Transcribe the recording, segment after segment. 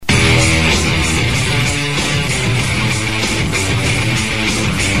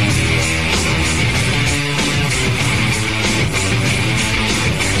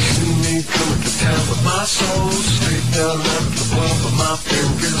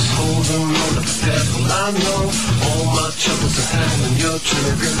the road of the devil. I know all my troubles are hanging your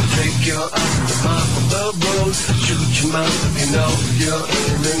trigger. Take your eyes off of the road. Shoot your mouth if you know you're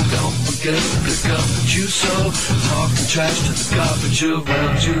aiming. Don't forget to pick up what you sow. Talking trash to the garbage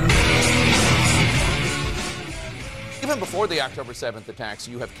around you. Even before the October 7th attacks,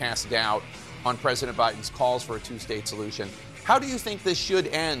 you have cast doubt on President Biden's calls for a two-state solution. How do you think this should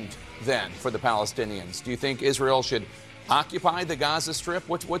end then for the Palestinians? Do you think Israel should occupy the Gaza Strip?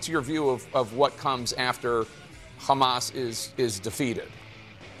 What's your view of what comes after Hamas is defeated?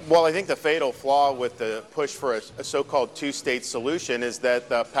 Well, I think the fatal flaw with the push for a so-called two-state solution is that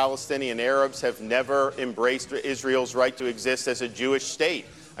the Palestinian Arabs have never embraced Israel's right to exist as a Jewish state.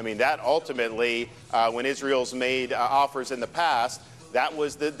 I mean, that ultimately, when Israel's made offers in the past, that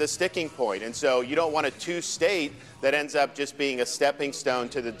was the sticking point. And so you don't want a two-state that ends up just being a stepping stone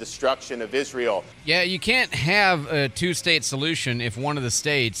to the destruction of Israel. Yeah, you can't have a two-state solution if one of the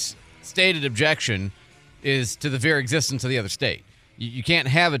states' stated objection is to the very existence of the other state. You can't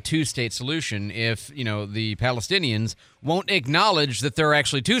have a two-state solution if, the Palestinians won't acknowledge that there are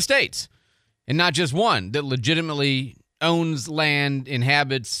actually two states and not just one that legitimately owns land,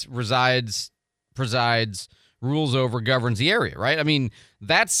 inhabits, resides, presides, rules over, governs the area, right? I mean,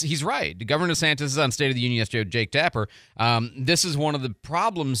 he's right. Governor Desantis is on State of the Union yesterday with Jake Tapper. This is one of the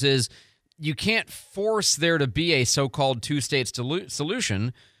problems is you can't force there to be a so-called two-state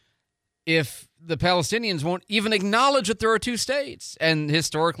solution if the Palestinians won't even acknowledge that there are two states. And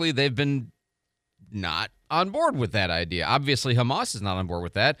historically, they've been not on board with that idea. Obviously, Hamas is not on board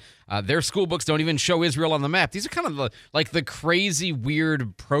with that. Their school books don't even show Israel on the map. These are kind of the crazy,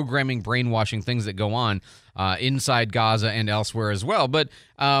 weird programming, brainwashing things that go on inside Gaza and elsewhere as well. But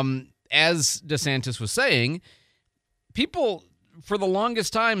as DeSantis was saying, people for the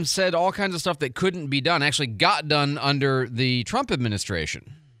longest time said all kinds of stuff that couldn't be done, actually got done under the Trump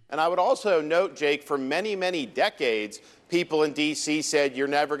administration. And I would also note, Jake, for many, many decades, people in D.C. said you're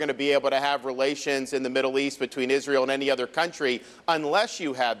never going to be able to have relations in the Middle East between Israel and any other country unless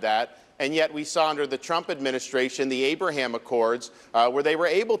you had that. And yet we saw under the Trump administration the Abraham Accords, where they were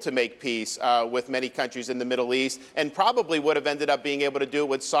able to make peace with many countries in the Middle East, and probably would have ended up being able to do it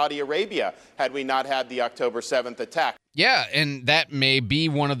with Saudi Arabia had we not had the October 7th attack. Yeah, and that may be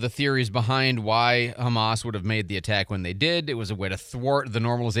one of the theories behind why Hamas would have made the attack when they did. It was a way to thwart the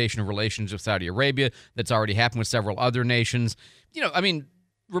normalization of relations with Saudi Arabia that's already happened with several other nations.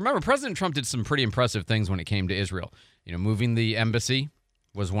 Remember, President Trump did some pretty impressive things when it came to Israel. Moving the embassy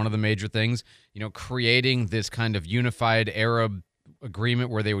was one of the major things. Creating this kind of unified Arab agreement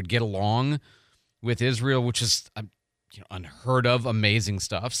where they would get along with Israel, which is unheard of, amazing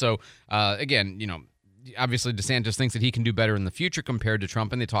stuff. So, again, obviously DeSantis thinks that he can do better in the future compared to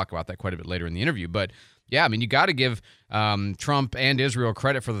Trump, and they talk about that quite a bit later in the interview. But, yeah, you got to give Trump and Israel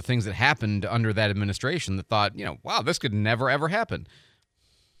credit for the things that happened under that administration that thought, wow, this could never, ever happen.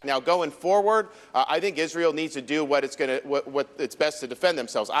 Now, going forward, I think Israel needs to do what it's best to defend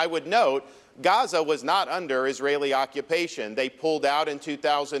themselves. I would note Gaza was not under Israeli occupation. They pulled out in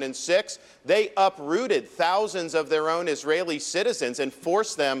 2006. They uprooted thousands of their own Israeli citizens and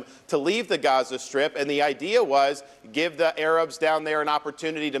forced them to leave the Gaza Strip. And the idea was give the Arabs down there an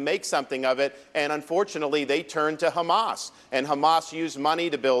opportunity to make something of it. And unfortunately, they turned to Hamas. And Hamas used money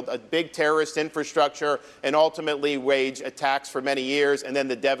to build a big terrorist infrastructure and ultimately wage attacks for many years, and then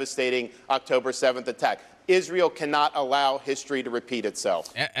the devastating October 7th attack. Israel cannot allow history to repeat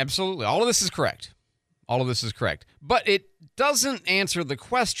itself. Absolutely. All of this is correct. But it doesn't answer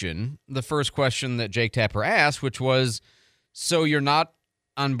the first question that Jake Tapper asked, which was, so you're not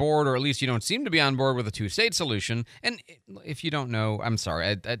on board, or at least you don't seem to be on board with a two-state solution. And if you don't know, I'm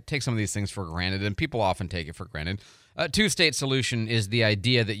sorry, I take some of these things for granted, and people often take it for granted. A two-state solution is the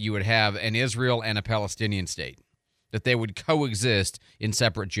idea that you would have an Israel and a Palestinian state, that they would coexist in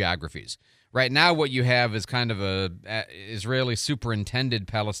separate geographies. Right now, what you have is kind of a Israeli superintended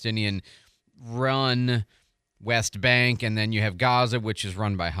Palestinian-run West Bank, and then you have Gaza, which is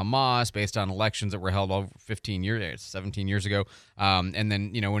run by Hamas based on elections that were held over 17 years ago. And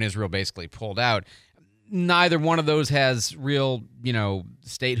then, when Israel basically pulled out, neither one of those has real,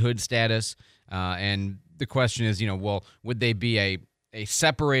 statehood status. And the question is, would they be a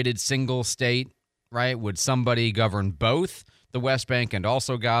separated single state, right? Would somebody govern both the West Bank and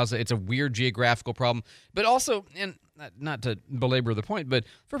also Gaza? It's a weird geographical problem. But also, and not to belabor the point, but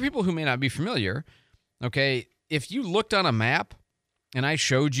for people who may not be familiar, okay, if you looked on a map and I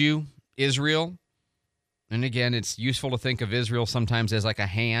showed you Israel, and again, it's useful to think of Israel sometimes as like a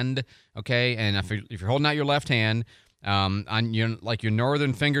hand, okay? And if you're holding out your left hand, on your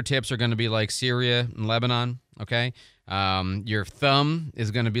northern fingertips are going to be like Syria and Lebanon, okay? Your thumb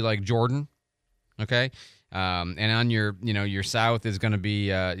is going to be like Jordan, okay? And on your, your south is going to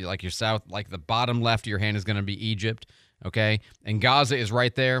be like your south, like the bottom left of your hand is going to be Egypt, okay? And Gaza is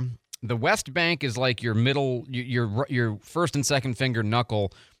right there. The West Bank is like your middle, your first and second finger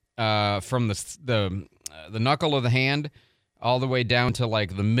knuckle, from the knuckle of the hand all the way down to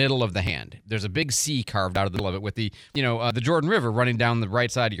like the middle of the hand. There's a big C carved out of the middle of it with the Jordan River running down the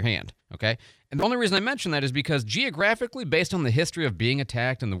right side of your hand, okay? And the only reason I mention that is because geographically, based on the history of being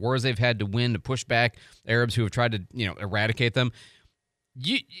attacked and the wars they've had to win to push back Arabs who have tried to, eradicate them,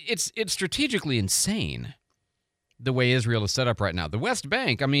 it's strategically insane the way Israel is set up right now. The West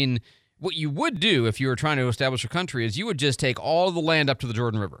Bank, I mean, what you would do if you were trying to establish a country is you would just take all the land up to the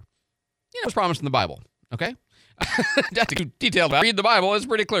Jordan River. It was promised in the Bible, okay? Not too detailed. Read the Bible. It's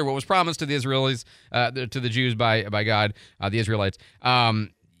pretty clear what was promised to the Israelis, to the Jews by God, the Israelites.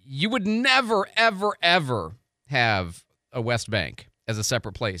 You would never, ever, ever have a West Bank as a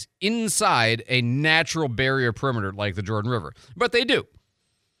separate place inside a natural barrier perimeter like the Jordan River. But they do.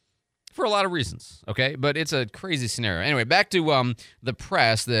 For a lot of reasons, okay? But it's a crazy scenario. Anyway, back to the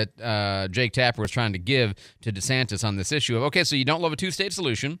press that Jake Tapper was trying to give to Desantis on this issue of, okay, so you don't love a two-state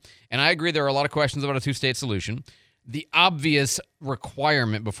solution, and I agree there are a lot of questions about a two-state solution. The obvious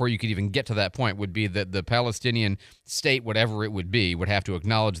requirement before you could even get to that point would be that the Palestinian state, whatever it would be, would have to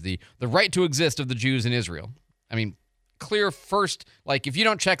acknowledge the right to exist of the Jews in Israel. I mean, clear first, like if you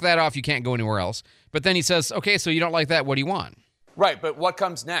don't check that off, you can't go anywhere else. But then he says, okay, so you don't like that, what do you want? Right, but what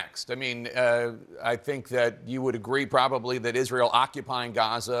comes next? I mean, I think that you would agree probably that Israel occupying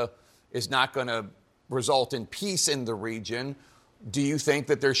Gaza is not going to result in peace in the region. Do you think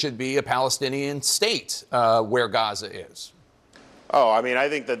that there should be a Palestinian state where Gaza is? Oh, I mean, I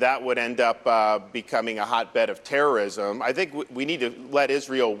think that would end up becoming a hotbed of terrorism. I think we need to let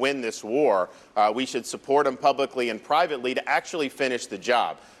Israel win this war. We should support them publicly and privately to actually finish the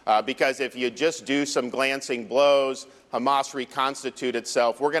job. Because if you just do some glancing blows, Hamas reconstitute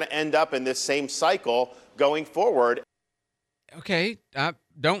itself, we're going to end up in this same cycle going forward. Okay,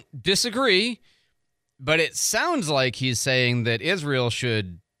 don't disagree, but it sounds like he's saying that Israel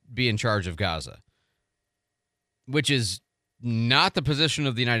should be in charge of Gaza, which is not the position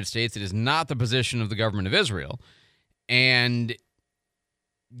of the United States. It is not the position of the government of Israel. And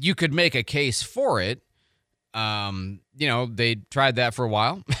you could make a case for it. They tried that for a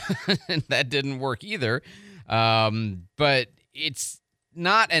while, and that didn't work either. But it's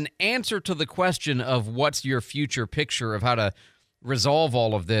not an answer to the question of what's your future picture of how to resolve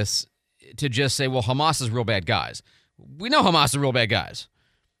all of this to just say, well, Hamas is real bad guys. We know Hamas is real bad guys.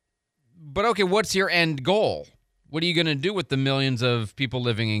 But, okay, what's your end goal? What are you going to do with the millions of people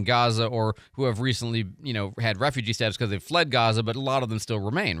living in Gaza or who have recently, had refugee status because they've fled Gaza, but a lot of them still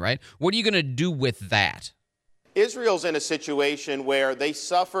remain, right? What are you going to do with that? Israel's in a situation where they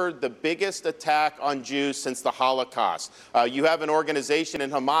suffered the biggest attack on Jews since the Holocaust. You have an organization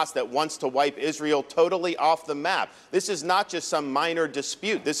in Hamas that wants to wipe Israel totally off the map. This is not just some minor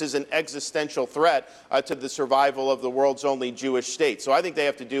dispute. This is an existential threat to the survival of the world's only Jewish state. So I think they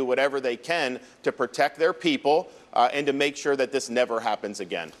have to do whatever they can to protect their people and to make sure that this never happens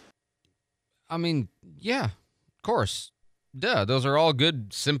again. I mean, yeah, of course. Duh, those are all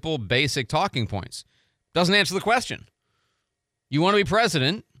good, simple, basic talking points. Doesn't answer the question. You want to be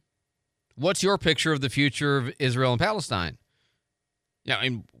president, what's your picture of the future of Israel and Palestine? Yeah, I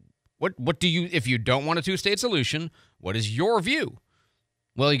mean, what do you, if you don't want a two-state solution, what is your view?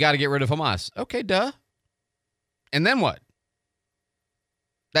 Well, you got to get rid of Hamas. Okay, duh. And then what?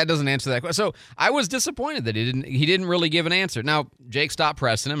 That doesn't answer that question. So I was disappointed that he didn't really give an answer. Now, Jake stopped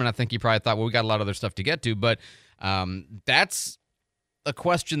pressing him, and I think he probably thought, well, we got a lot of other stuff to get to, but that's a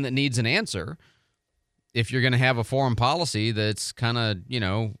question that needs an answer. If you're going to have a foreign policy that's kind of, if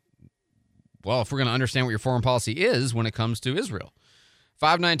we're going to understand what your foreign policy is when it comes to Israel.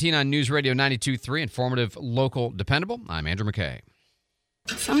 519 on News Radio 92.3, informative, local, dependable. I'm Andrew McKay.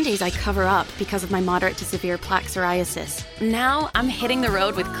 Some days I cover up because of my moderate to severe plaque psoriasis. Now I'm hitting the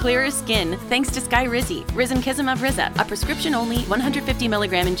road with clearer skin thanks to Skyrizi, Risankizumab Riza, a prescription-only 150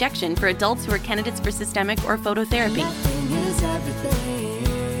 milligram injection for adults who are candidates for systemic or phototherapy.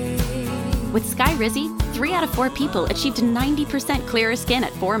 With Skyrizi, 3 out of 4 people achieved 90% clearer skin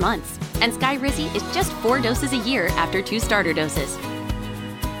at 4 months. And Skyrizi is just 4 doses a year after 2 starter doses.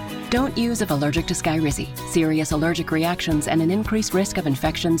 Don't use if allergic to Skyrizi. Serious allergic reactions and an increased risk of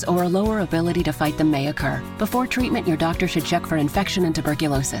infections or a lower ability to fight them may occur. Before treatment, your doctor should check for infection and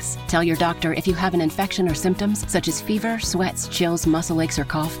tuberculosis. Tell your doctor if you have an infection or symptoms such as fever, sweats, chills, muscle aches, or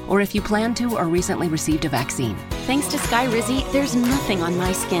cough, or if you plan to or recently received a vaccine. Thanks to Skyrizi, there's nothing on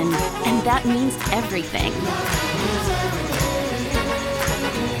my skin, and that means everything.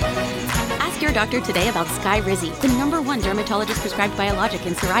 Ask your doctor today about Skyrizi, the #1 dermatologist-prescribed biologic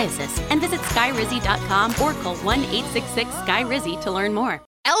in psoriasis, and visit skyrizi.com or call 1-866-SKYRIZI to learn more.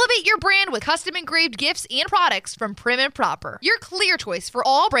 Elevate your brand with custom engraved gifts and products from Prim and Proper, your clear choice for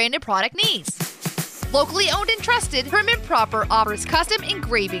all branded product needs. Locally owned and trusted, Prim and Proper offers custom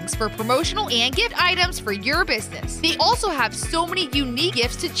engravings for promotional and gift items for your business. They also have so many unique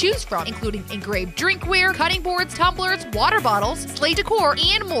gifts to choose from, including engraved drinkware, cutting boards, tumblers, water bottles, sleigh decor,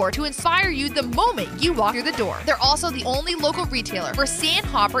 and more to inspire you the moment you walk through the door. They're also the only local retailer for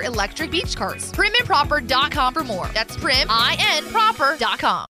Sandhopper electric beach carts. PrimandProper.com for more. That's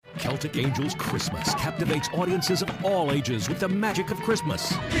PrimInProper.com. Celtic Angels Christmas captivates audiences of all ages with the magic of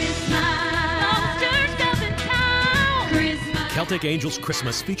Christmas. Celtic Angels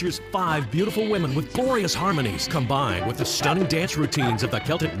Christmas features 5 beautiful women with glorious harmonies combined with the stunning dance routines of the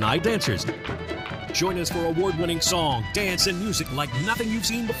Celtic Night Dancers. Join us for award-winning song, dance, and music like nothing you've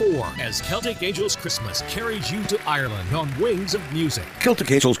seen before as Celtic Angels Christmas carries you to Ireland on wings of music.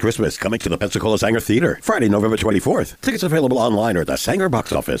 Celtic Angels Christmas coming to the Pensacola Sanger Theater Friday, November 24th. Tickets available online or at the Sanger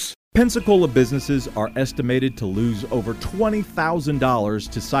box office. Pensacola businesses are estimated to lose over $20,000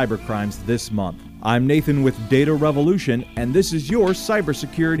 to cybercrimes this month. I'm Nathan with Data Revolution, and this is your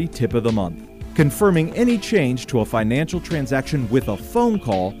cybersecurity tip of the month. Confirming any change to a financial transaction with a phone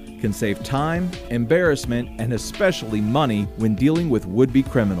call can save time, embarrassment, and especially money when dealing with would-be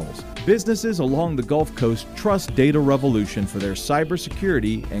criminals. Businesses along the Gulf Coast trust Data Revolution for their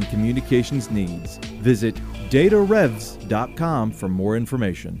cybersecurity and communications needs. Visit datarevs.com for more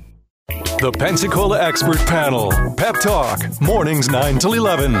information. The Pensacola Expert Panel. Pep Talk. Mornings 9 till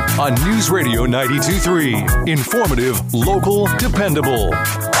 11 on News Radio 92.3. Informative, local, dependable.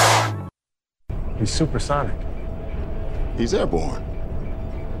 He's supersonic. He's airborne.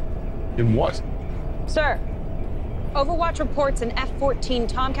 In what? Sir, Overwatch reports an F-14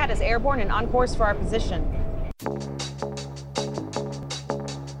 Tomcat is airborne and on course for our position.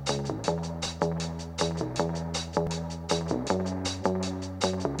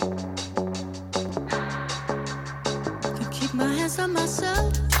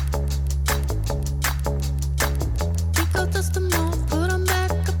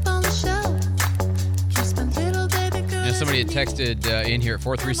 Somebody had texted in here at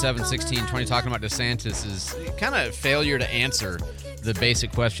 437-1620 talking about Desantis' kind of failure to answer the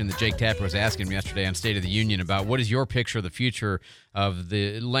basic question that Jake Tapper was asking him yesterday on State of the Union about what is your picture of the future of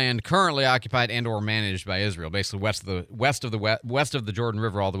the land currently occupied and or managed by Israel, basically west of the Jordan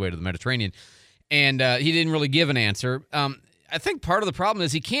River all the way to the Mediterranean. And he didn't really give an answer. I think part of the problem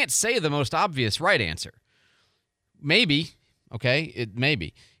is he can't say the most obvious right answer. Maybe, okay,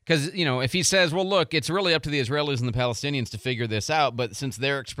 maybe. Because, you know, if he says, well, look, it's really up to the Israelis and the Palestinians to figure this out, but since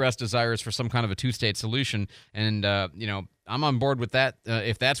their expressed desire is for some kind of a two-state solution, and, you know, I'm on board with that.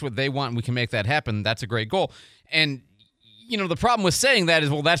 If that's what they want and we can make that happen, that's a great goal. And, you know, the problem with saying that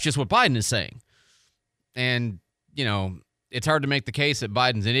is, well, that's just what Biden is saying. And, you know, it's hard to make the case that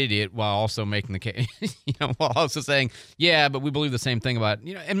Biden's an idiot while also making the case, you know, while also saying, yeah, but we believe the same thing about,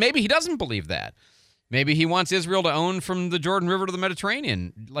 you know, and maybe he doesn't believe that. Maybe he wants Israel to own from the Jordan River to the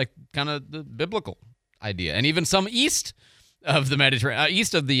Mediterranean, like kind of the biblical idea, and even some east of the Mediterranean,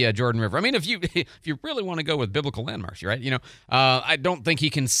 east of the Jordan River. I mean, if you really want to go with biblical landmarks, right? You know, I don't think he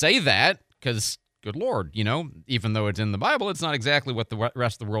can say that because, good Lord, you know, even though it's in the Bible, it's not exactly what the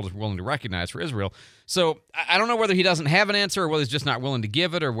rest of the world is willing to recognize for Israel. So I don't know whether he doesn't have an answer or whether he's just not willing to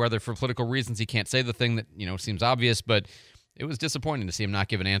give it or whether for political reasons he can't say the thing that, you know, seems obvious, but it was disappointing to see him not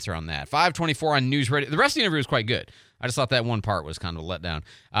give an answer on that. 524 on News Radio. The rest of the interview was quite good. I just thought that one part was kind of a letdown.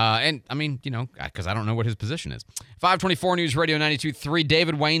 And, I mean, you know, because I don't know what his position is. 524 News Radio 92.3.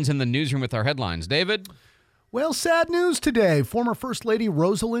 David Wayne's in the newsroom with our headlines. David? Well, sad news today. Former First Lady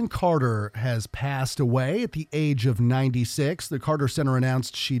Rosalynn Carter has passed away at the age of 96. The Carter Center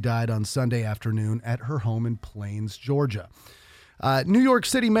announced she died on Sunday afternoon at her home in Plains, Georgia. New York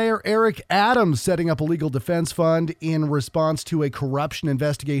City Mayor Eric Adams setting up a legal defense fund in response to a corruption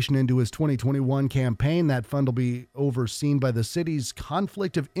investigation into his 2021 campaign. That fund will be overseen by the city's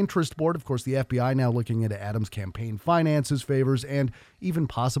Conflict of Interest Board. Of course, the FBI now looking into Adams' campaign finances, favors, and even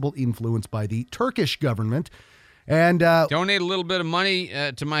possible influence by the Turkish government. And donate a little bit of money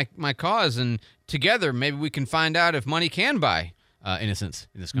to my cause, and together maybe we can find out if money can buy innocence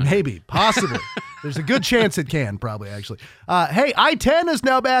in this country. Maybe, possibly. There's a good chance it can, probably, actually. Hey, I-10 is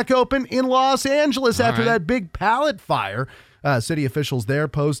now back open in Los Angeles after that big pallet fire. City officials there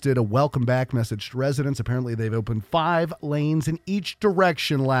posted a welcome back message to residents. Apparently, they've opened 5 lanes in each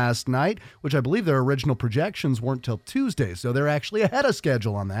direction last night, which I believe their original projections weren't till Tuesday, so they're actually ahead of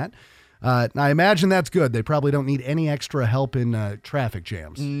schedule on that. I imagine that's good. They probably don't need any extra help in traffic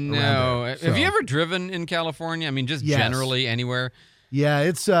jams. No. There, so. Have you ever driven in California? I mean, just generally anywhere? Yeah,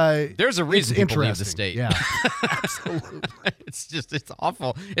 it's there's a reason people leave the state. Yeah, absolutely. It's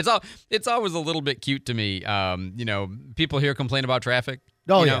awful. It's always a little bit cute to me. People here complain about traffic.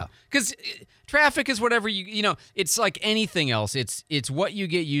 Oh, yeah. Because traffic is whatever it's like anything else. It's what you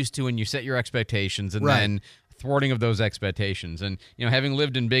get used to and you set your expectations and then thwarting of those expectations. And, having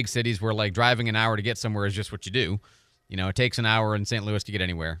lived in big cities where like driving an hour to get somewhere is just what you do. It takes an hour in St. Louis to get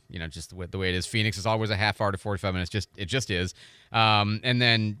anywhere, just the way it is. Phoenix is always a half hour to 45 minutes. It just is. And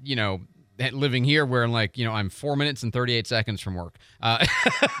then, living here where I'm 4 minutes and 38 seconds from work,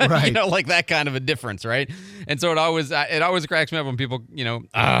 like that kind of a difference. Right. And so it always cracks me up when people,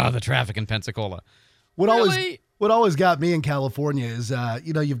 the traffic in Pensacola. What always got me in California is,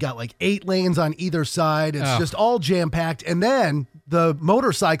 you've got like 8 lanes on either side. It's just all jam-packed. And then the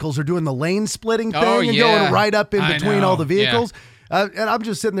motorcycles are doing the lane splitting thing and going right up in between all the vehicles. And I'm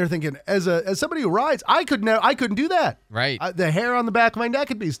just sitting there thinking, as somebody who rides, I couldn't do that. Right. The hair on the back of my neck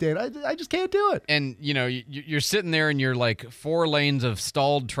would be standing. I just can't do it. And, you're sitting there and you're like 4 lanes of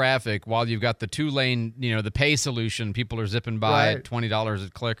stalled traffic while you've got the 2-lane, the pay solution. People are zipping by at $20 a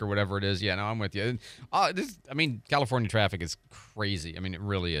click or whatever it is. Yeah, no, I'm with you. California traffic is crazy. I mean, it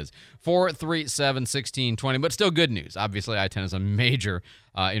really is. 4, 3, 7, 16, 20, but still good news. Obviously, I-10 is a major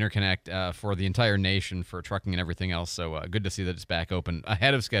interconnect for the entire nation for trucking and everything else. So good to see that it's back open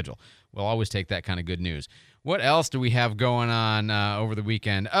ahead of schedule. We'll always take that kind of good news. What else do we have going on over the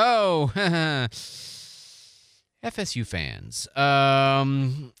weekend? Oh, FSU fans.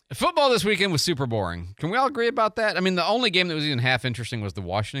 Football this weekend was super boring. Can we all agree about that? I mean, the only game that was even half interesting was the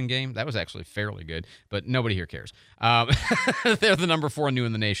Washington game. That was actually fairly good, but nobody here cares. They're the number 4 new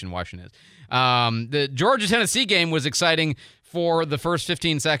in the nation, Washington is. The Georgia-Tennessee game was exciting for the first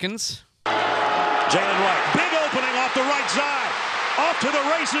 15 seconds. Jalen Wright, big opening off the right side. Off to the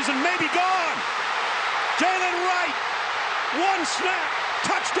races and maybe gone. Jalen Wright, 1 snap,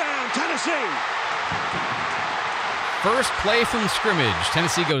 touchdown, Tennessee. First play from scrimmage.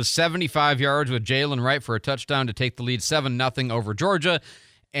 Tennessee goes 75 yards with Jalen Wright for a touchdown to take the lead 7-0 over Georgia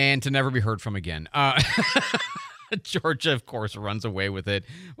and to never be heard from again. Georgia, of course, runs away with it.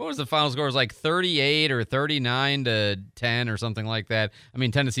 What was the final score? It was like 38 or 39-10 or something like that. I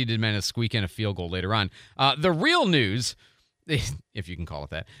mean, Tennessee did manage to squeak in a field goal later on. The real news, if you can call it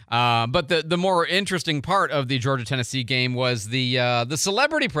that, but the more interesting part of the Georgia-Tennessee game was the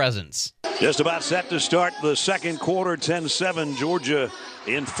celebrity presence. Just about set to start the second quarter, 10-7, Georgia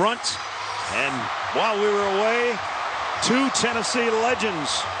in front. And while we were away, 2 Tennessee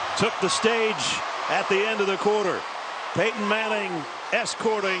legends took the stage at the end of the quarter. Peyton Manning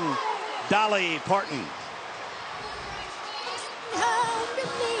escorting Dolly Parton.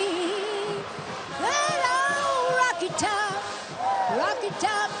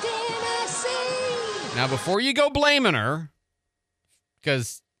 Now, before you go blaming her,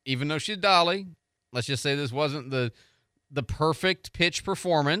 because even though she's Dolly, let's just say this wasn't the perfect pitch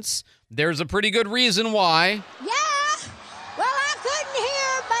performance. There's a pretty good reason why. Yeah, well, I couldn't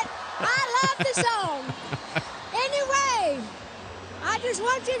hear, but I love the song. Anyway, I just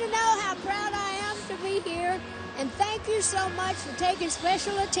want you to know how proud I am to be here, and thank you so much for taking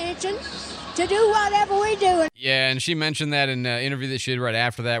special attention to do whatever we do. Yeah, and she mentioned that in an interview that she did right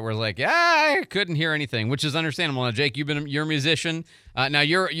after that, where it's like, I couldn't hear anything, which is understandable. Now, Jake, you're a musician. Now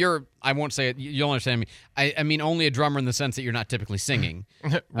you're I won't say it. You'll understand me. I mean, only a drummer in the sense that you're not typically singing.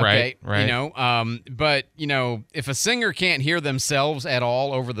 Right. But if a singer can't hear themselves at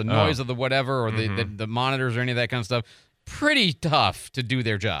all over the noise of the whatever or the monitors or any of that kind of stuff, pretty tough to do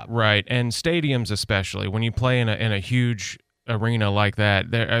their job. Right, and stadiums especially, when you play in a huge arena like that,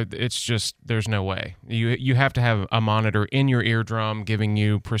 it's just, there's no way. You have to have a monitor in your eardrum giving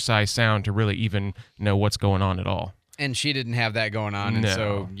you precise sound to really even know what's going on at all. And she didn't have that going on, and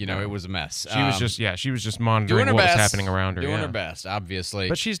so it was a mess. She was just monitoring what was happening around her. Doing her best, obviously.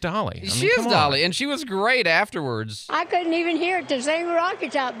 But she's Dolly. She is Dolly, and she was great afterwards. I couldn't even hear it to sing Rocky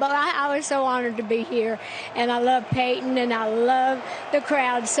Top, but I was so honored to be here, and I love Peyton, and I love the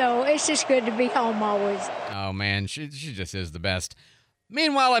crowd, so it's just good to be home always. Oh, man, she just is the best.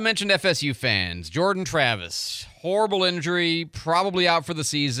 Meanwhile, I mentioned FSU fans. Jordan Travis, horrible injury, probably out for the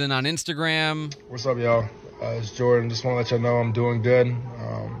season on Instagram. What's up, y'all? It's Jordan. Just want to let y'all know I'm doing good.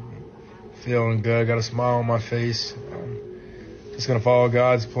 Feeling good. Got a smile on my face. Just going to follow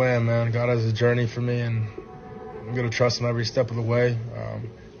God's plan, man. God has a journey for me, and I'm going to trust him every step of the way.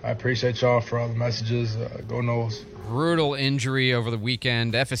 I appreciate y'all for all the messages. Go Noles. Brutal injury over the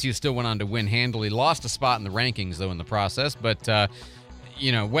weekend. FSU still went on to win handily. Lost a spot in the rankings, though, in the process. But, I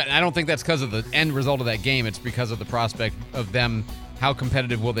don't think that's because of the end result of that game. It's because of the prospect of them. How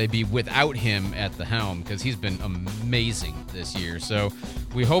competitive will they be without him at the helm? Because he's been amazing this year. So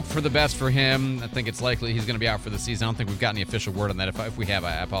we hope for the best for him. I think it's likely he's going to be out for the season. I don't think we've got any official word on that. If we have,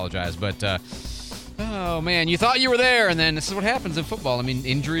 I apologize. But, oh, man, you thought you were there, and then this is what happens in football. I mean,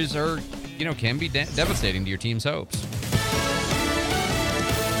 injuries can be devastating to your team's hopes.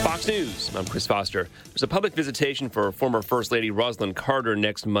 Fox News, I'm Chris Foster. There's a public visitation for former First Lady Rosalynn Carter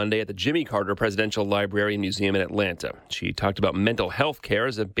next Monday at the Jimmy Carter Presidential Library and Museum in Atlanta. She talked about mental health care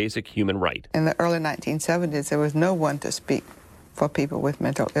as a basic human right. In the early 1970s, there was no one to speak for people with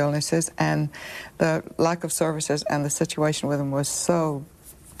mental illnesses, and the lack of services and the situation with them was so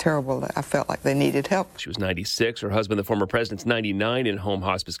terrible that I felt like they needed help. She was 96. Her husband, the former president's 99, in home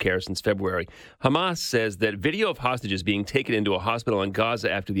hospice care since February. Hamas says that video of hostages being taken into a hospital in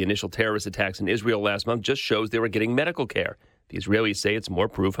Gaza after the initial terrorist attacks in Israel last month just shows they were getting medical care. The Israelis say it's more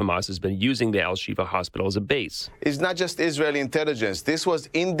proof Hamas has been using the Al-Shifa hospital as a base. It's not just Israeli intelligence. This was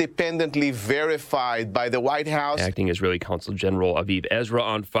independently verified by the White House. Acting Israeli Consul General Aviv Ezra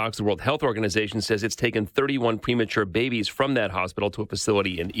on Fox, the World Health Organization says it's taken 31 premature babies from that hospital to a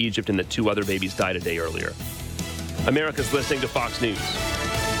facility in Egypt, and that 2 other babies died a day earlier. America's listening to Fox News.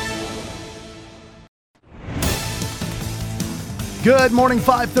 Good morning,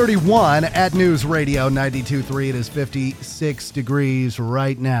 531 at News Radio 92.3. It is 56 degrees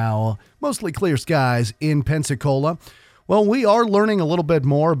right now. Mostly clear skies in Pensacola. Well, we are learning a little bit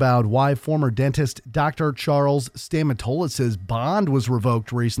more about why former dentist Dr. Charles Stamatolis' bond was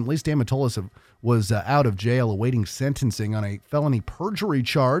revoked recently. Stamatolis was out of jail awaiting sentencing on a felony perjury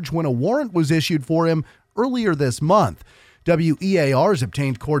charge when a warrant was issued for him earlier this month. WEAR's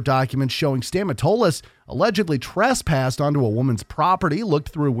obtained court documents showing Stamatolis allegedly trespassed onto a woman's property, looked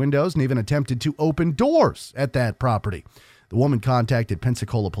through windows, and even attempted to open doors at that property. The woman contacted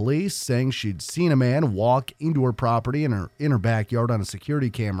Pensacola police, saying she'd seen a man walk into her property in her backyard on a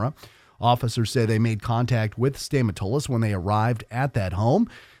security camera. Officers say they made contact with Stamatolis when they arrived at that home.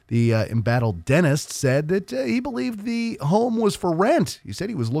 The embattled dentist said that he believed the home was for rent. He said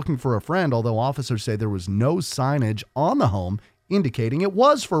he was looking for a friend, although officers say there was no signage on the home indicating it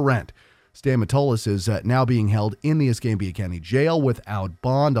was for rent. Stamatolis is now being held in the Escambia County Jail without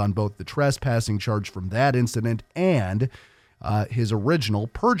bond on both the trespassing charge from that incident and his original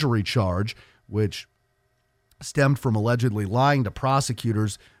perjury charge, which stemmed from allegedly lying to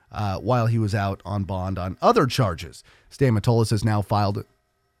prosecutors while he was out on bond on other charges. Stamatolis has now filed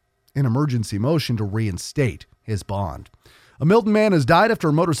an emergency motion to reinstate his bond. A Milton man has died after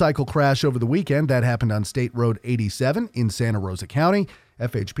a motorcycle crash over the weekend. That happened on State Road 87 in Santa Rosa County.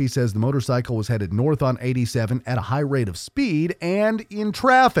 FHP says the motorcycle was headed north on 87 at a high rate of speed and in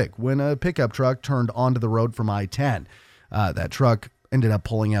traffic when a pickup truck turned onto the road from I-10. That truck ended up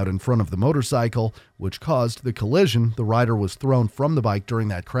pulling out in front of the motorcycle, which caused the collision. The rider was thrown from the bike during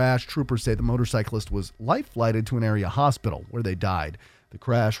that crash. Troopers say the motorcyclist was life-flighted to an area hospital where they died. The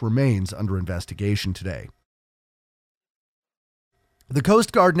crash remains under investigation today. The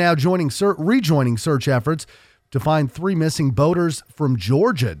Coast Guard now rejoining search efforts to find 3 missing boaters from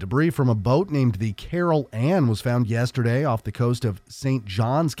Georgia. Debris from a boat named the Carol Ann was found yesterday off the coast of St.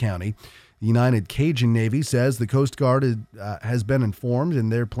 Johns County. The United Cajun Navy says the Coast Guard has been informed, and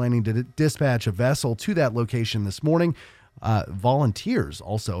they're planning to dispatch a vessel to that location this morning. Volunteers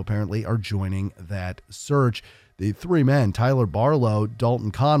also apparently are joining that search. The 3 men, Tyler Barlow, Dalton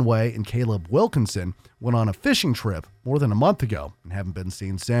Conway, and Caleb Wilkinson, went on a fishing trip more than a month ago and haven't been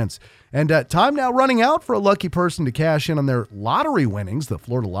seen since. And time now running out for a lucky person to cash in on their lottery winnings. The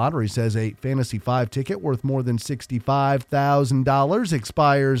Florida Lottery says a Fantasy 5 ticket worth more than $65,000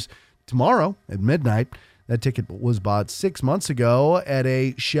 expires tomorrow at midnight. That ticket was bought 6 months ago at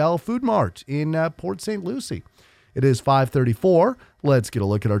a Shell Food Mart in Port St. Lucie. It is 5:34. Let's get a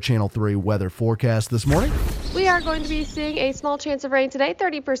look at our Channel 3 weather forecast this morning. We are going to be seeing a small chance of rain today,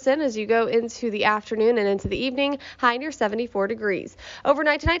 30% as you go into the afternoon and into the evening, high near 74 degrees.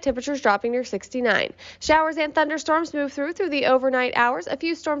 Overnight tonight, temperatures dropping near 69. Showers and thunderstorms move through the overnight hours. A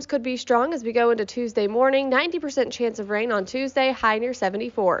few storms could be strong as we go into Tuesday morning. 90% chance of rain on Tuesday, high near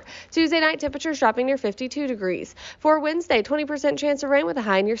 74. Tuesday night, temperatures dropping near 52 degrees. For Wednesday, 20% chance of rain with a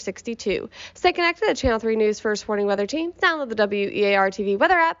high near 62. Stay connected to Channel 3 News First Warning Weather Team. Download the WEAR TV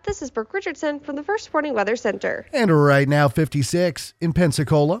weather app. This is Brooke Richardson from the First Warning Weather Center. And right now, 56 in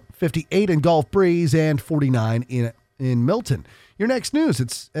Pensacola, 58 in Gulf Breeze, and 49 in Milton. Your next news,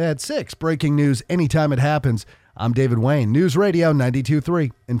 it's at 6. Breaking news anytime it happens. I'm David Wayne, News Radio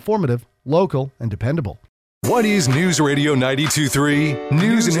 92.3. Informative, local, and dependable. What is News Radio 92.3?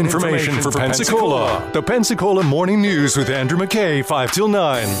 News and information for Pensacola. The Pensacola Morning News with Andrew McKay, 5 till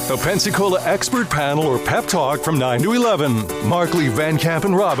 9. The Pensacola Expert Panel or Pep Talk from 9 to 11. Markley, Van Camp,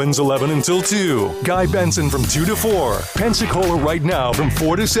 and Robbins, 11 until 2. Guy Benson from 2 to 4. Pensacola Right Now from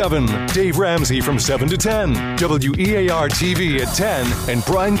 4 to 7. Dave Ramsey from 7 to 10. WEAR TV at 10. And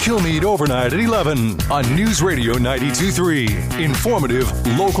Brian Kilmeade overnight at 11. On News Radio 92.3. Informative,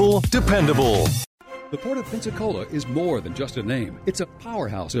 local, dependable. The Port of Pensacola is more than just a name. It's a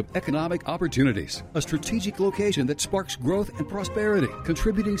powerhouse of economic opportunities, a strategic location that sparks growth and prosperity,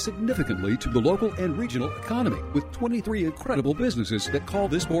 contributing significantly to the local and regional economy, with 23 incredible businesses that call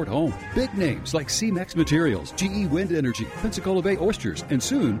this port home. Big names like C-Mex Materials, GE Wind Energy, Pensacola Bay Oysters, and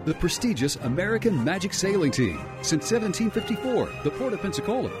soon the prestigious American Magic Sailing Team. Since 1754, the Port of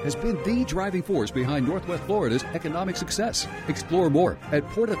Pensacola has been the driving force behind Northwest Florida's economic success. Explore more at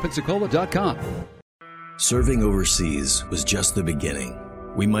portofpensacola.com. Serving overseas was just the beginning.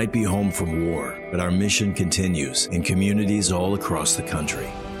 We might be home from war, but our mission continues in communities all across the country.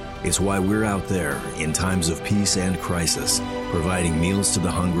 It's why we're out there in times of peace and crisis, providing meals to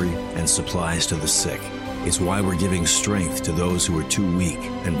the hungry and supplies to the sick. It's why we're giving strength to those who are too weak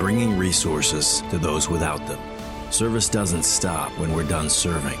and bringing resources to those without them. Service doesn't stop when we're done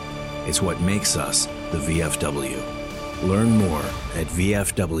serving. It's what makes us the VFW. Learn more at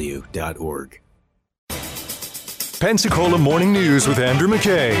vfw.org. Pensacola Morning News with Andrew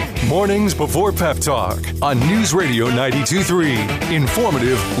McKay. Mornings before Pep Talk on News Radio 92.3.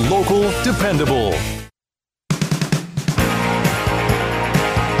 Informative, local, dependable.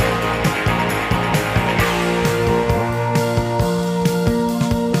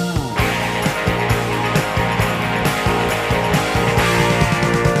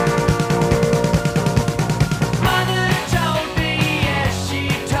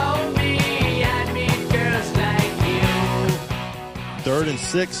 Third and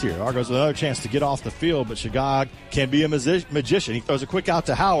 6 here. Argos with another chance to get off the field, but Shagag can be a magician. He throws a quick out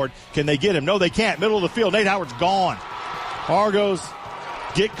to Howard. Can they get him? No, they can't. Middle of the field. Nate Howard's gone. Argos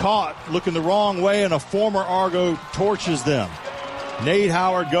get caught looking the wrong way, and a former Argo torches them. Nate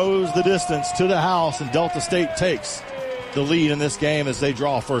Howard goes the distance to the house, and Delta State takes the lead in this game as they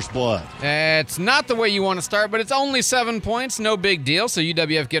draw first blood. It's not the way you want to start, but it's only 7 points. No big deal. So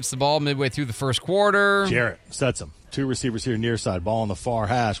UWF gets the ball midway through the first quarter. Jarrett sets him. Two receivers here near side. Ball on the far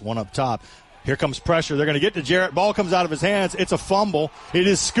hash. One up top. Here comes pressure. They're going to get to Jarrett. Ball comes out of his hands. It's a fumble. It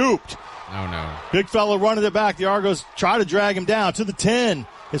is scooped. Oh, no. Big fella running it back. The Argos try to drag him down to the 10.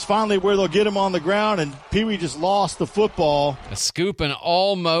 It's finally where they'll get him on the ground, and Pee Wee just lost the football. A scoop and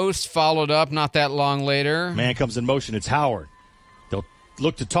almost followed up not that long later. Man comes in motion. It's Howard. They'll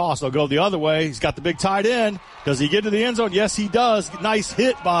look to toss. They'll go the other way. He's got the big tight end. Does he get to the end zone? Yes, he does. Nice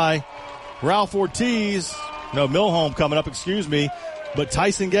hit by Ralph Ortiz. No, Milholm coming up, but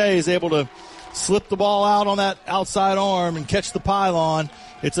Tyson Gay is able to slip the ball out on that outside arm and catch the pylon.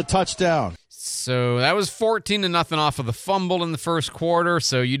 It's a touchdown. So that was 14-0 off of the fumble in the first quarter.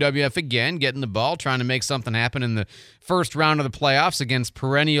 So UWF again getting the ball, trying to make something happen in the first round of the playoffs against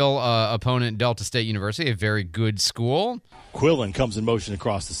perennial opponent Delta State University, a very good school. Quillen comes in motion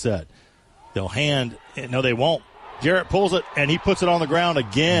across the set. They'll hand. No, they won't. Jarrett pulls it, and he puts it on the ground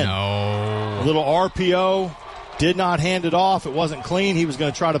again. No. A little RPO. Did not hand it off. It wasn't clean. He was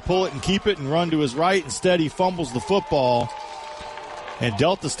going to try to pull it and keep it and run to his right. Instead, he fumbles the football. And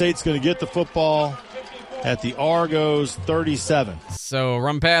Delta State's going to get the football at the Argos 37. So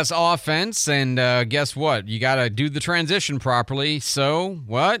run pass offense, and guess what? You got to do the transition properly. So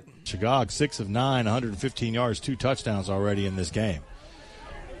what? Chagog, 6 of 9, 115 yards, 2 touchdowns already in this game.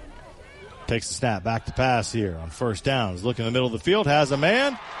 Takes the snap, back to pass here on first down. He's looking in the middle of the field, has a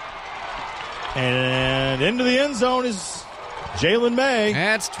man. And into the end zone is Jalen May.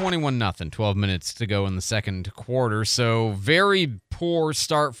 That's 21-0, 12 minutes to go in the second quarter. So very poor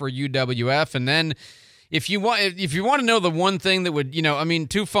start for UWF. And then If you want to know the one thing that would,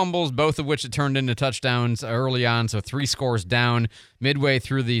 2 fumbles, both of which it turned into touchdowns early on, so 3 scores down midway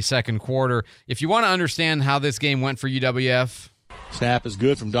through the second quarter. If you want to understand how this game went for UWF. Snap is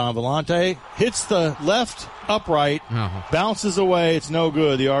good from Don Vellante. Hits the left upright, bounces away. It's no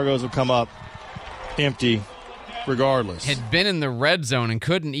good. The Argos will come up empty regardless. Had been in the red zone and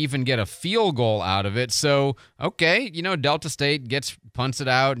couldn't even get a field goal out of it. So, okay, Delta State punts it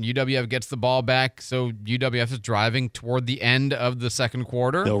out, and UWF gets the ball back. So UWF is driving toward the end of the second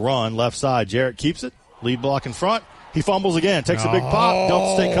quarter. They'll run left side. Jarrett keeps it. Lead block in front. He fumbles again. Takes a big pop.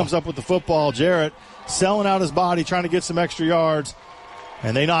 Delta State comes up with the football. Jarrett selling out his body, trying to get some extra yards.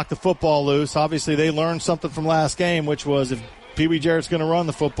 And they knock the football loose. Obviously, they learned something from last game, which was if Pee Wee Jarrett's going to run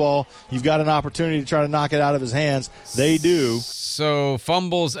the football, you've got an opportunity to try to knock it out of his hands. They do. So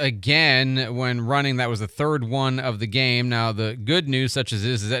fumbles again when running. That was the third one of the game. Now, the good news, such as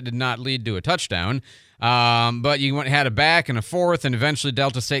is that did not lead to a touchdown. But you had a back and a fourth, and eventually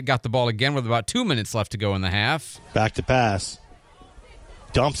Delta State got the ball again with about 2 minutes left to go in the half. Back to pass.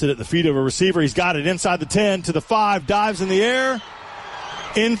 Dumps it at the feet of a receiver. He's got it inside the 10 to the 5. Dives in the air.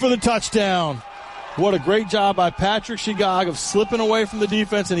 In for the touchdown. What a great job by Patrick Shigog of slipping away from the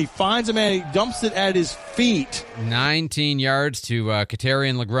defense, and he finds him and he dumps it at his feet. 19 yards to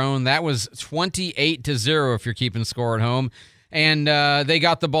Katarian Legrone. That was 28-0 if you're keeping score at home. And they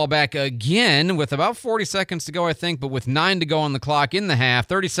got the ball back again with about 40 seconds to go, I think, but with 9 to go on the clock in the half,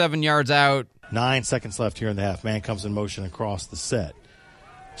 37 yards out. 9 seconds left here in the half. Man comes in motion across the set.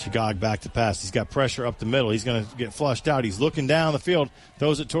 Shigog back to pass. He's got pressure up the middle. He's going to get flushed out. He's looking down the field,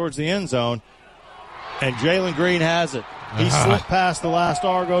 throws it towards the end zone, and Jalen Green has it. He slipped past the last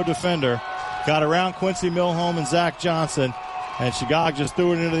Argo defender, got around Quincy Milholm and Zach Johnson, and Shigog just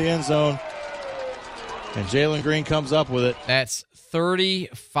threw it into the end zone, and Jalen Green comes up with it. That's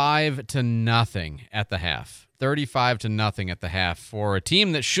 35-0 at the half. 35-0 at the half for a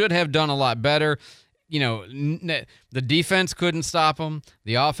team that should have done a lot better. The defense couldn't stop them.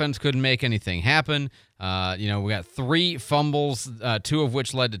 The offense couldn't make anything happen. We got 3 fumbles, 2 of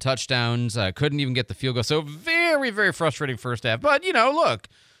which led to touchdowns. Couldn't even get the field goal. So very, very frustrating first half. But, look,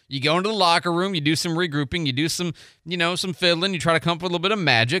 you go into the locker room, you do some regrouping, you do some, some fiddling, you try to come up with a little bit of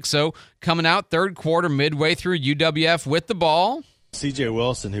magic. So coming out third quarter, midway through, UWF with the ball. C.J.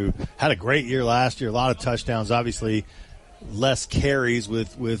 Wilson, who had a great year last year, a lot of touchdowns, obviously less carries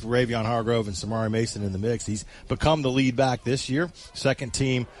with Ravion Hargrove and Samari Mason in the mix. He's become the lead back this year. Second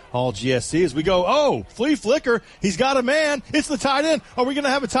team all GSC. As we go, flea flicker. He's got a man. It's the tight end. Are we going to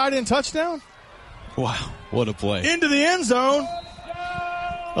have a tight end touchdown? Wow, what a play. Into the end zone.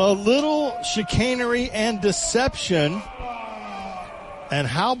 A little chicanery and deception. And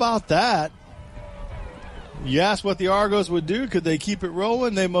how about that? You asked what the Argos would do. Could they keep it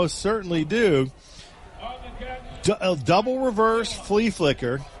rolling? They most certainly do. A double reverse flea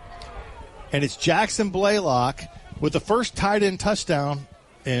flicker, and it's Jackson Blaylock with the first tight end touchdown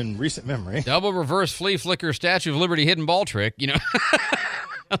in recent memory. Double reverse flea flicker, Statue of Liberty hidden ball trick.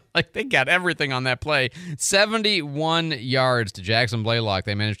 Like they got everything on that play. 71 yards to Jackson Blaylock.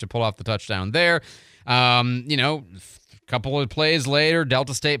 They managed to pull off the touchdown there. Couple of plays later,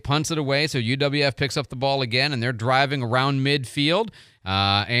 Delta State punts it away, so UWF picks up the ball again, and they're driving around midfield.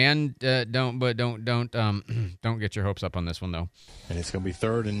 Don't get your hopes up on this one, though. And it's going to be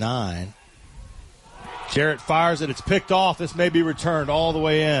 3rd and 9. Jarrett fires it. It's picked off. This may be returned all the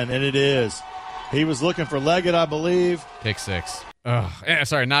way in, and it is. He was looking for Leggett, I believe. Pick 6.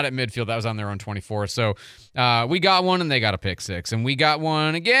 Sorry, not at midfield. That was on their own 24. So we got one, and they got a pick 6, and we got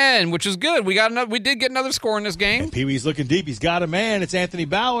one again, which is good. We did get another score in this game. And Pee Wee's looking deep. He's got a man. It's Anthony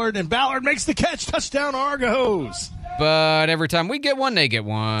Ballard, and Ballard makes the catch. Touchdown, Argos. But every time we get one, they get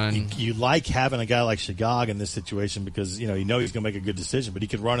one. You like having a guy like Shigog in this situation because you know he's going to make a good decision, but he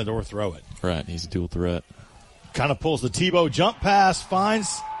could run it or throw it. Right, he's a dual threat. Kind of pulls the Tebow jump pass,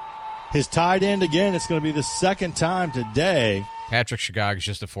 finds his tight end again. It's going to be the second time today. Patrick Shigog is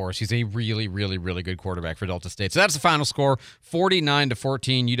just a force. He's a really, really, really good quarterback for Delta State. So that's the final score,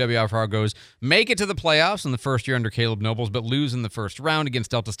 49-14. UWF Argos make it to the playoffs in the first year under Caleb Nobles, but lose in the first round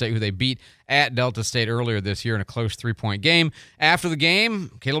against Delta State, who they beat at Delta State earlier this year in a close 3-point game. After the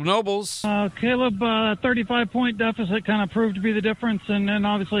game, Caleb Nobles. Caleb, 35-point deficit kind of proved to be the difference, and then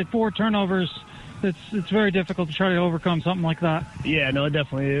obviously 4 turnovers. It's very difficult to try to overcome something like that. Yeah, no, it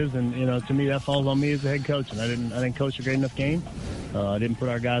definitely is, and to me that falls on me as the head coach, and I didn't coach a great enough game. didn't put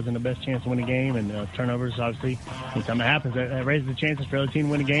our guys in the best chance to win a game, and turnovers, obviously, anytime it happens, that raises the chances for the other team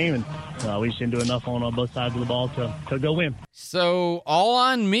to win a game, and we just didn't do enough on both sides of the ball to go win. So all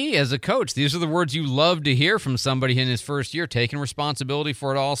on me as a coach. These are the words you love to hear from somebody in his first year, taking responsibility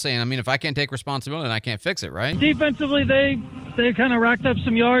for it all, saying, I mean, if I can't take responsibility, then I can't fix it, right? Defensively, they kind of racked up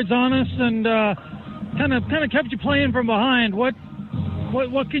some yards on us and kind of kept you playing from behind. What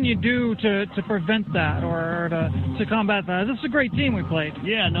can you do to prevent that or to combat that? This is a great team we played.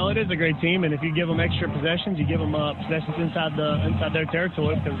 Yeah, no, it is a great team, and if you give them extra possessions, you give them possessions inside their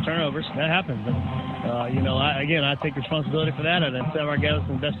territory because of turnovers. That happens. And, I take responsibility for that, and I set our guys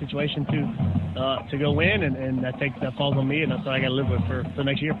in the best situation to go win, and that falls on me, and that's what I got to live with for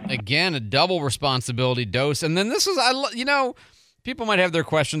next year. Again, a double responsibility dose, and then this is people might have their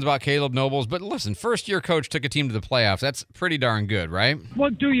questions about Caleb Nobles, but listen, first-year coach took a team to the playoffs. That's pretty darn good, right?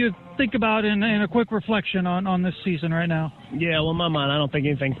 What do you think about in a quick reflection on this season right now? Yeah, well, in my mind, I don't think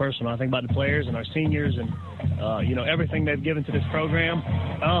anything personal. I think about the players and our seniors and, everything they've given to this program.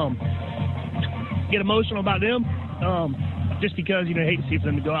 Get emotional about them just because, I hate to see for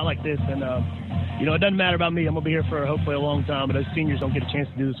them to go out like this. And, it doesn't matter about me. I'm going to be here for hopefully a long time, but those seniors don't get a chance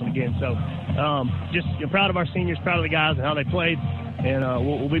to do this one again. So just proud of our seniors, proud of the guys and how they played, and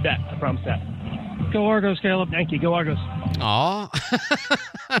we'll be back. I promise that. Go Argos, Caleb. Thank you. Go Argos. Aw.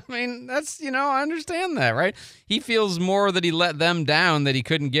 I mean, that's, I understand that, right? He feels more that he let them down, that he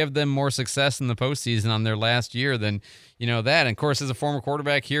couldn't give them more success in the postseason on their last year than, that. And, of course, as a former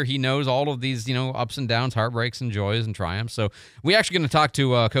quarterback here, he knows all of these, ups and downs, heartbreaks and joys and triumphs. So we're actually going to talk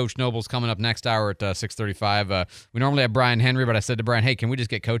to Coach Nobles coming up next hour at 6:35. We normally have Brian Henry, but I said to Brian, hey, can we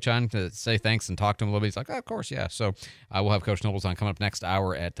just get Coach on to say thanks and talk to him a little bit? He's like, oh, of course, yeah. So we'll have Coach Nobles on coming up next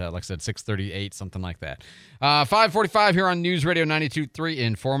hour at, like I said, 6:38, something like that. 5:45 here on News Radio 92.3,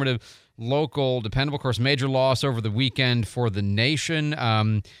 informative, local, dependable. Of course, major loss over the weekend for the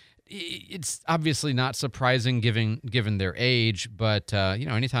nation. It's obviously not surprising given their age, but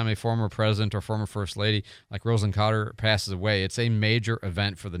anytime a former president or former first lady like Rosalynn Carter passes away, it's a major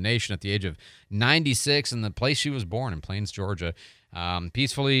event for the nation at the age of 96 in the place she was born in Plains, Georgia.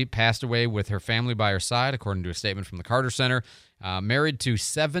 Peacefully passed away with her family by her side, according to a statement from the Carter Center. Married to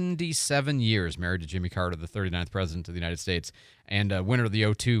 77 years, married to Jimmy Carter, the 39th president of the United States, and winner of the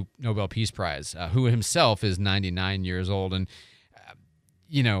 2002 Nobel Peace Prize, who himself is 99 years old. And,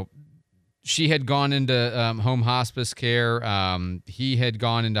 she had gone into home hospice care. He had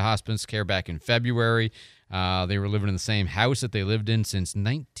gone into hospice care back in February. They were living in the same house that they lived in since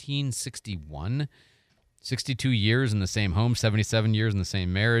 1961. 62 years in the same home, 77 years in the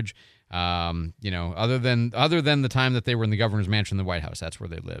same marriage. Other than the time that they were in the governor's mansion in the White House, that's where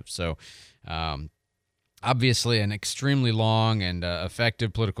they lived. So, obviously, an extremely long and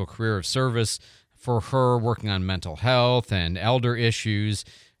effective political career of service for her, working on mental health and elder issues.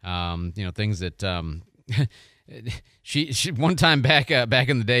 Things that she one time back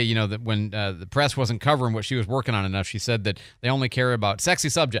in the day, that when the press wasn't covering what she was working on enough, she said that they only care about sexy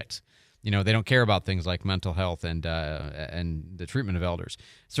subjects. They don't care about things like mental health and the treatment of elders.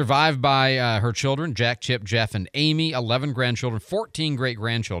 Survived by her children, Jack, Chip, Jeff, and Amy, 11 grandchildren, 14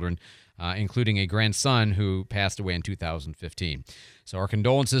 great-grandchildren, including a grandson who passed away in 2015. So our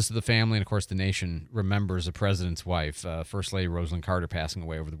condolences to the family, and, of course, the nation remembers the president's wife, First Lady Rosalynn Carter, passing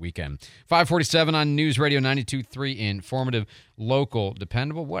away over the weekend. 5:47 on News Radio 92.3, informative, local,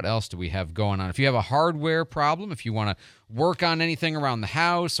 dependable. What else do we have going on? If you have a hardware problem, if you want to work on anything around the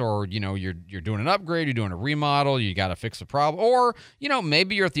house, or, you're doing an upgrade, you're doing a remodel, you got to fix a problem, or,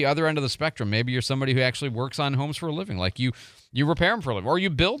 maybe you're at the other end of the spectrum. Maybe you're somebody who actually works on homes for a living, like you repair them for a living, or you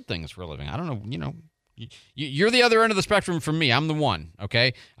build things for a living. I don't know, You're the other end of the spectrum from me. I'm the one,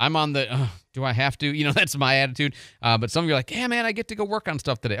 okay? I'm on the, do I have to? That's my attitude. But some of you are like, yeah, man, I get to go work on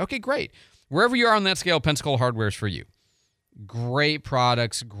stuff today. Okay, great. Wherever you are on that scale, Pensacola Hardware is for you. Great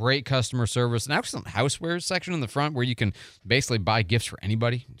products, great customer service, and actually some housewares section in the front where you can basically buy gifts for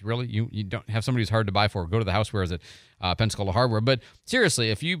anybody. Really, you don't have somebody who's hard to buy for. Go to the housewares at Pensacola Hardware. But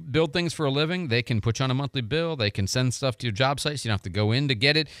seriously, if you build things for a living, they can put you on a monthly bill. They can send stuff to your job sites. You don't have to go in to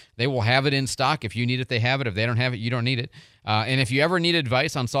get it. They will have it in stock. If you need it, they have it. If they don't have it, you don't need it. And if you ever need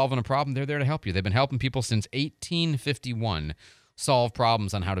advice on solving a problem, they're there to help you. They've been helping people since 1851. Solve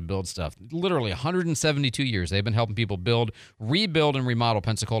problems on how to build stuff. Literally 172 years they've been helping people build, rebuild, and remodel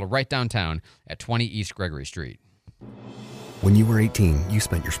Pensacola right downtown at 20 East Gregory Street. When you were 18, you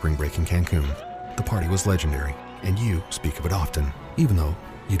spent your spring break in Cancun. The party was legendary, and you speak of it often, even though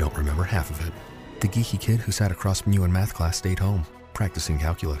you don't remember half of it. The geeky kid who sat across from you in math class stayed home, practicing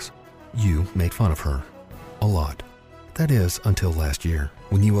calculus. You made fun of her. A lot. That is, until last year,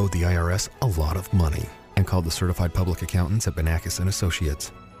 when you owed the IRS a lot of money. and called the certified public accountants at Banakis and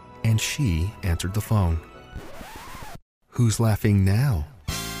Associates. And she answered the phone. Who's laughing now?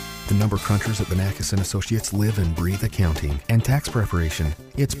 The number crunchers at Banakis and Associates live and breathe accounting and tax preparation.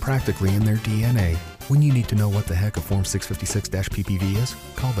 It's practically in their DNA. When you need to know what the heck a Form 656-PPV is,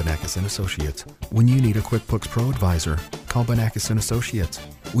 call Banakis and Associates. When you need a QuickBooks Pro advisor, call Banakis and Associates.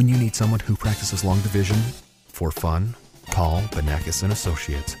 When you need someone who practices long division for fun, call Banakis and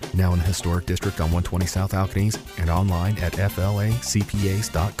Associates. Now in the historic district on 120 South Alcanese and online at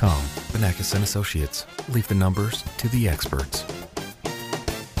flacpas.com. Banakis and Associates. Leave the numbers to the experts.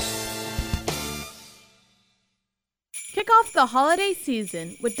 Kick off the holiday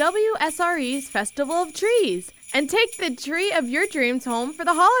season with WSRE's Festival of Trees and take the tree of your dreams home for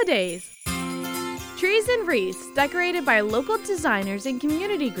the holidays. Trees and wreaths decorated by local designers and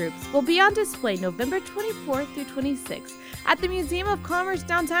community groups will be on display November 24th through 26th at the Museum of Commerce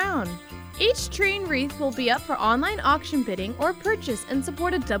downtown. Each tree and wreath will be up for online auction bidding or purchase in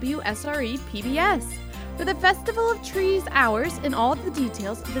support of WSRE PBS. For the Festival of Trees hours and all of the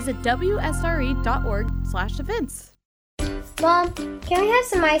details, visit wsre.org/events. Mom, can we have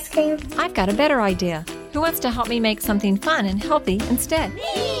some ice cream? I've got a better idea. Who wants to help me make something fun and healthy instead?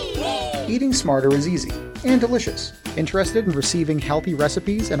 Eating smarter is easy and delicious. Interested in receiving healthy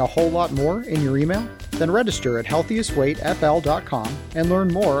recipes and a whole lot more in your email? Then register at healthiestweightfl.com and learn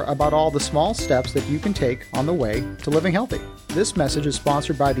more about all the small steps that you can take on the way to living healthy. This message is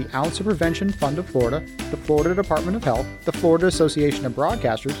sponsored by the Ounce of Prevention Fund of Florida, the Florida Department of Health, the Florida Association of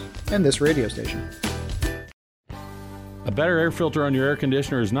Broadcasters, and this radio station. A better air filter on your air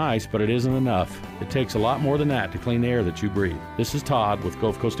conditioner is nice, but it isn't enough. It takes a lot more than that to clean the air that you breathe. This is Todd with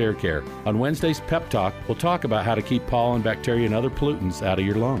Gulf Coast Air Care. On Wednesday's Pep Talk, we'll talk about how to keep pollen, bacteria, and other pollutants out of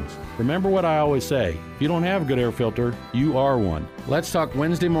your lungs. Remember what I always say, if you don't have a good air filter, you are one. Let's talk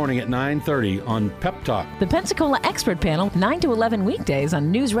Wednesday morning at 9:30 on Pep Talk. The Pensacola Expert Panel, 9 to 11 weekdays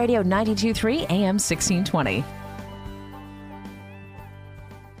on News Radio 92.3 AM 1620.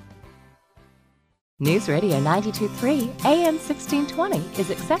 News Radio 92.3 AM 1620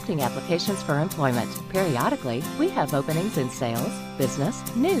 is accepting applications for employment. Periodically, we have openings in sales, business,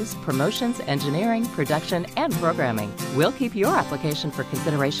 news, promotions, engineering, production, and programming. We'll keep your application for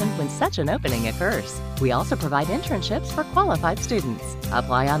consideration when such an opening occurs. We also provide internships for qualified students.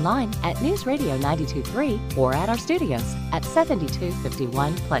 Apply online at News Radio 92.3 or at our studios at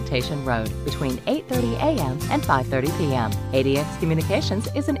 7251 Plantation Road between 8:30 a.m. and 5:30 p.m. ADX Communications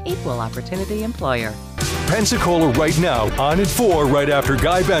is an equal opportunity employer. Pensacola right now, on at 4 right after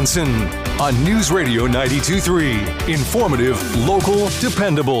Guy Benson. On News Radio 92.3. Informative, local,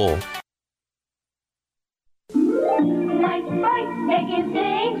 dependable. Making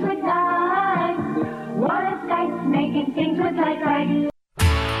things with light. What a sight, making things with light, right?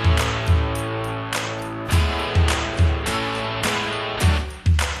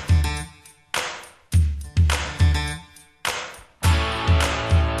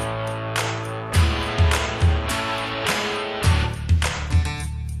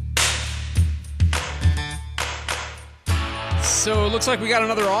 So it looks like we got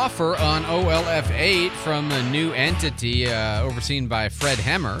another offer on OLF8 from a new entity overseen by Fred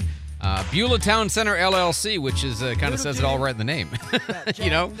Hemmer. Beulah Town Center LLC, which is kind of says it all right in the name. You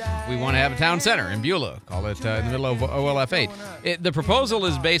know, we want to have a town center in Beulah. Call it in the middle of OLF8. The proposal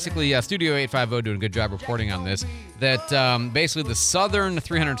is basically Studio 850 doing a good job reporting on this. That basically the southern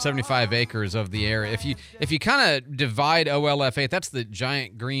 375 acres of the area. If you kind of divide OLF8, that's the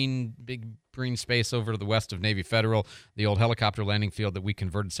giant big green space over to the west of Navy Federal, the old helicopter landing field that we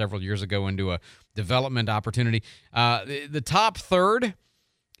converted several years ago into a development opportunity. The top third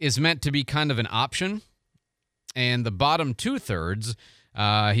is meant to be kind of an option, and the bottom 2/3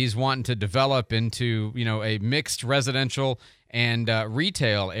 he's wanting to develop into, you know, a mixed residential and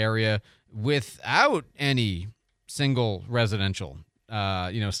retail area without any single residential,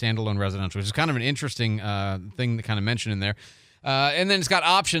 standalone residential, which is kind of an interesting thing to kind of mention in there. And then it's got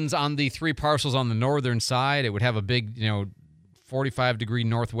options on the 3 parcels on the northern side. It would have a big, 45-degree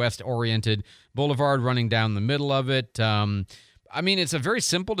northwest-oriented boulevard running down the middle of it. It's a very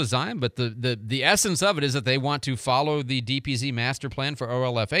simple design, but the essence of it is that they want to follow the DPZ master plan for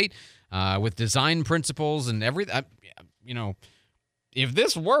OLF8 with design principles and everything. If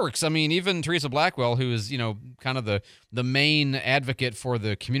this works, even Teresa Blackwell, who is, kind of the main advocate for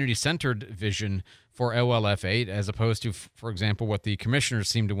the community-centered vision for OLF8, as opposed to, for example, what the commissioners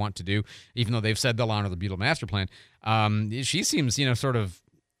seem to want to do, even though they've said they'll honor the Beulah master plan. She seems, sort of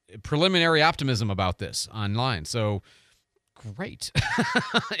preliminary optimism about this online. So great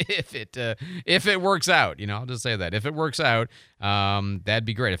if it works out. I'll just say that if it works out, that'd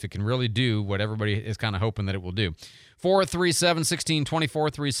be great. If it can really do what everybody is kind of hoping that it will do. 437-1620,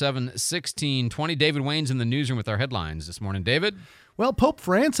 437-1620. David Wayne's in the newsroom with our headlines this morning. David? Well, Pope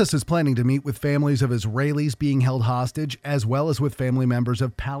Francis is planning to meet with families of Israelis being held hostage, as well as with family members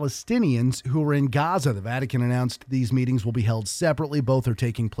of Palestinians who are in Gaza. The Vatican announced these meetings will be held separately. Both are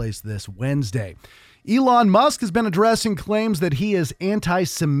taking place this Wednesday. Elon Musk has been addressing claims that he is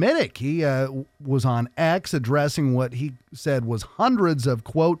anti-Semitic. He was on X addressing what he said was hundreds of,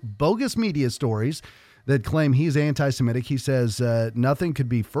 quote, bogus media stories that claim he's anti-Semitic. He says nothing could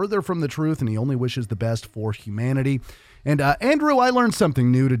be further from the truth, and he only wishes the best for humanity. And Andrew, I learned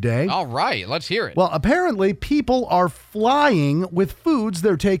something new today. All right, let's hear it. Well, apparently people are flying with foods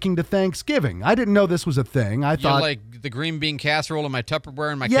they're taking to Thanksgiving. I didn't know this was a thing. I thought like the green bean casserole in my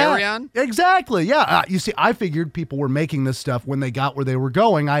Tupperware and my carry-on? Exactly, yeah. You see, I figured people were making this stuff when they got where they were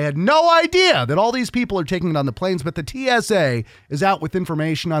going. I had no idea that all these people are taking it on the planes, but the TSA is out with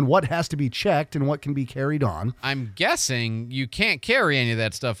information on what has to be checked and what can be carried on. I'm guessing you can't carry any of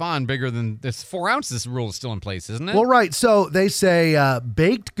that stuff on bigger than this 4 ounces rule is still in place, isn't it? Well, right. So they say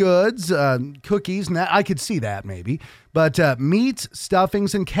baked goods, cookies, and I could see that maybe. But meats,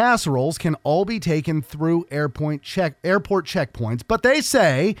 stuffings, and casseroles can all be taken through airport checkpoints. But they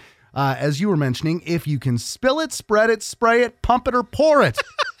say, as you were mentioning, if you can spill it, spread it, spray it, pump it, or pour it.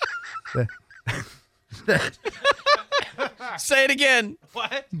 Say it again.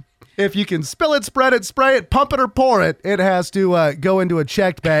 What? If you can spill it, spread it, spray it, pump it, or pour it, it has to go into a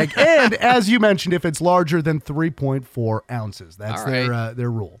checked bag. And as you mentioned, if it's larger than 3.4 ounces, that's their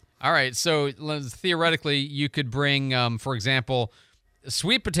rule. All right. So theoretically, you could bring, for example,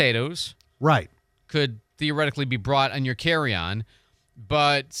 sweet potatoes. Right. Could theoretically be brought on your carry-on,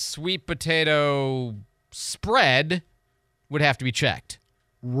 but sweet potato spread would have to be checked.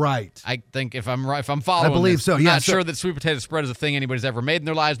 Right. I think if I'm following, I believe this, so. I'm Yeah, not sure that sweet potato spread is a thing anybody's ever made in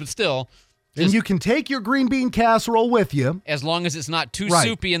their lives, but still. And you can take your green bean casserole with you. As long as it's not too Right.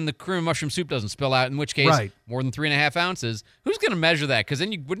 soupy and the cream of mushroom soup doesn't spill out, in which case, Right. more than 3.5 ounces. Who's going to measure that? Because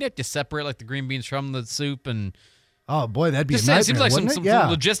then you wouldn't have to separate like the green beans from the soup and. Oh, boy, that'd be a Just nightmare, it seems like some wouldn't it? Yeah.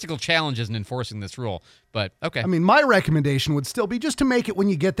 logistical challenges in enforcing this rule. But, okay. I mean, my recommendation would still be just to make it when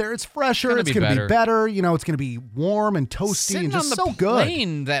you get there. It's fresher. It's going to be better. You know, it's going to be warm and toasty Sitting and just on the so good.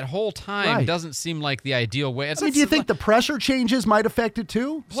 plane that whole time Right. doesn't seem like the ideal way. Do you think the pressure changes might affect it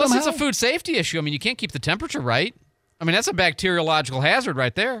too? Plus, somehow? it's a food safety issue. I mean, you can't keep the temperature right. I mean, that's a bacteriological hazard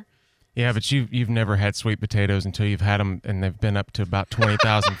right there. Yeah, but you've never had sweet potatoes until you've had them, and they've been up to about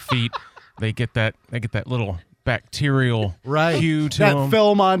 20,000 feet. They get that little bacterial hue to that them.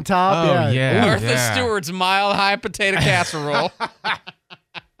 film on top. Oh, yeah. Martha Stewart's Mile High Potato Casserole.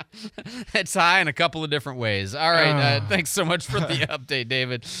 It's high in a couple of different ways. All right. Thanks so much for the update,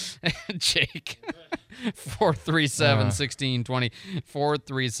 David. Jake. 437-1620.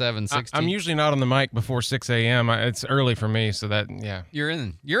 437-1620. I'm usually not on the mic before 6 a.m. It's early for me, so that, yeah. You're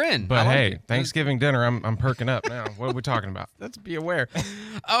in. But I like hey, it. Thanksgiving dinner, I'm perking up now. What are we talking about? Let's be aware.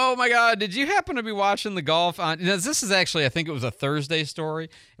 Oh, my God. Did you happen to be watching the golf on? This is actually, I think it was a Thursday story,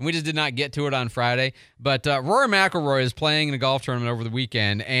 and we just did not get to it on Friday. But Rory McIlroy is playing in a golf tournament over the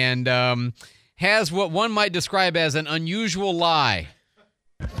weekend and has what one might describe as an unusual lie.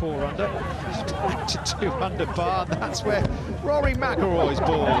 4 under, back to 2 under par. That's where Rory McIlroy's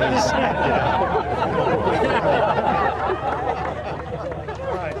ball is.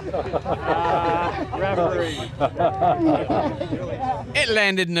 Referee. It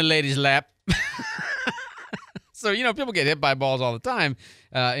landed in the lady's lap. So, people get hit by balls all the time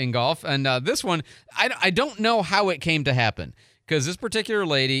in golf. And this one, I don't know how it came to happen. Because this particular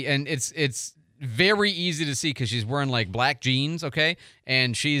lady, and it's very easy to see because she's wearing like black jeans, okay?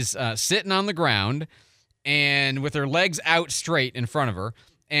 And she's sitting on the ground and with her legs out straight in front of her.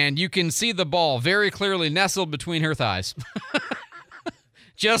 And you can see the ball very clearly nestled between her thighs.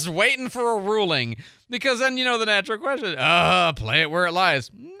 Just waiting for a ruling. Because then, the natural question, play it where it lies.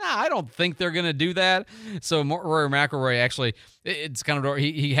 Nah, I don't think they're going to do that. So Rory McIlroy actually, it's kind of,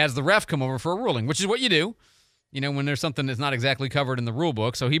 he has the ref come over for a ruling, which is what you do. When there's something that's not exactly covered in the rule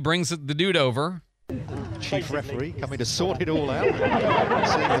book. So he brings the dude over. Chief referee coming to sort it all out.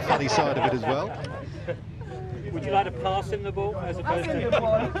 Seeing the funny side of it as well. Would you like to pass him the ball as opposed to...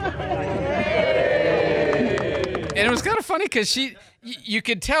 And it was kind of funny because you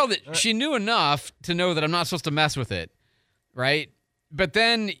could tell that she knew enough to know that I'm not supposed to mess with it, right? But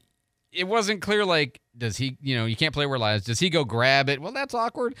then it wasn't clear, like, does he, you can't play where it lies. Does he go grab it? Well, that's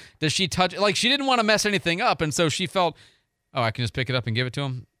awkward. Does she touch it? Like, she didn't want to mess anything up, and so she felt, I can just pick it up and give it to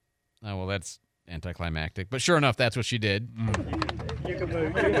him? Oh, well, that's anticlimactic. But sure enough, that's what she did. You can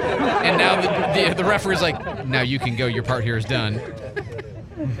move. And now the referee's like, now you can go. Your part here is done.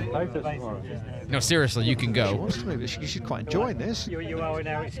 No, seriously, you can go. She's quite enjoying this. You are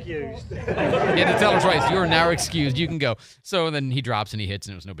now excused. You had to tell her twice, you are now excused. You can go. So then he drops and he hits,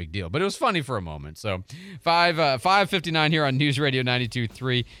 and it was no big deal. But it was funny for a moment. So 5:59 here on News Radio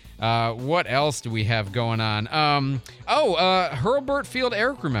 92.3. What else do we have going on? Hurlburt Field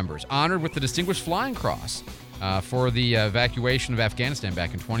Air Crew members honored with the Distinguished Flying Cross for the evacuation of Afghanistan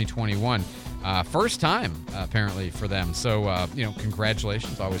back in 2021. First time, apparently, for them. So,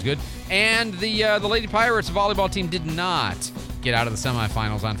 congratulations. Always good. And the Lady Pirates volleyball team did not get out of the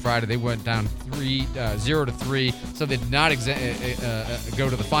semifinals on Friday. They went down 0-3, so they did not go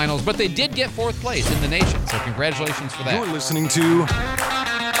to the finals. But they did get fourth place in the nation. So congratulations for that. You're listening to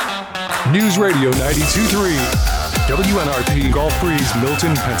News Radio 92.3, WNRP Gulf Breeze,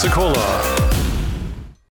 Milton, Pensacola.